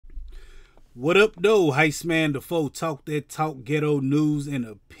What up, though? Heist man, the foe, talk that talk, ghetto news and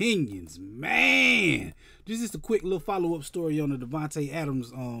opinions. Man, this is a quick little follow-up story on the Davante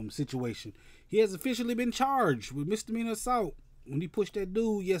Adams situation. He has officially been charged with misdemeanor assault when he pushed that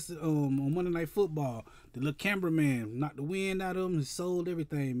dude yesterday on Monday Night Football. The little cameraman knocked the wind out of him, he sold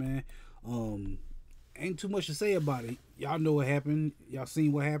everything, man. Ain't too much to say about it. Y'all know what happened. Y'all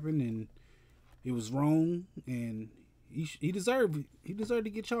seen what happened, and it was wrong, and he deserved it. He deserved to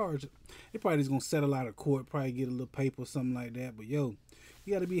get charged. They probably just gonna settle out of court, probably get a little paper or something like that. But yo,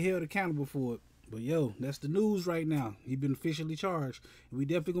 you got to be held accountable for it. But yo, that's the news right now. He been officially charged, and we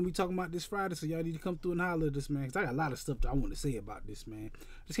definitely gonna be talking about this Friday. So y'all need to come through and holler at this, man. Cause I got a lot of stuff that I want to say about this, man.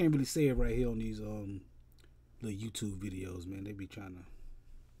 I just can't really say it right here on these little YouTube videos, man. They be trying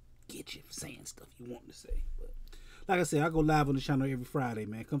to get you for saying stuff you want to say, but like I said, I go live on the channel every Friday,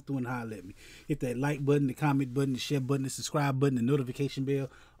 man. Come through and holler at me. Hit that like button, the comment button, the share button, the subscribe button, the notification bell.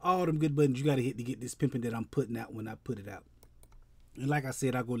 All them good buttons you got to hit to get this pimping that I'm putting out when I put it out. And like I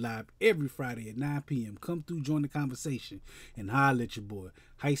said, I go live every Friday at 9 p.m. Come through, join the conversation, and holler at your boy.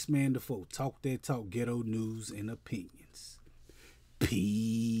 Heist man the foe. Talk that talk, ghetto news and opinions. Peace.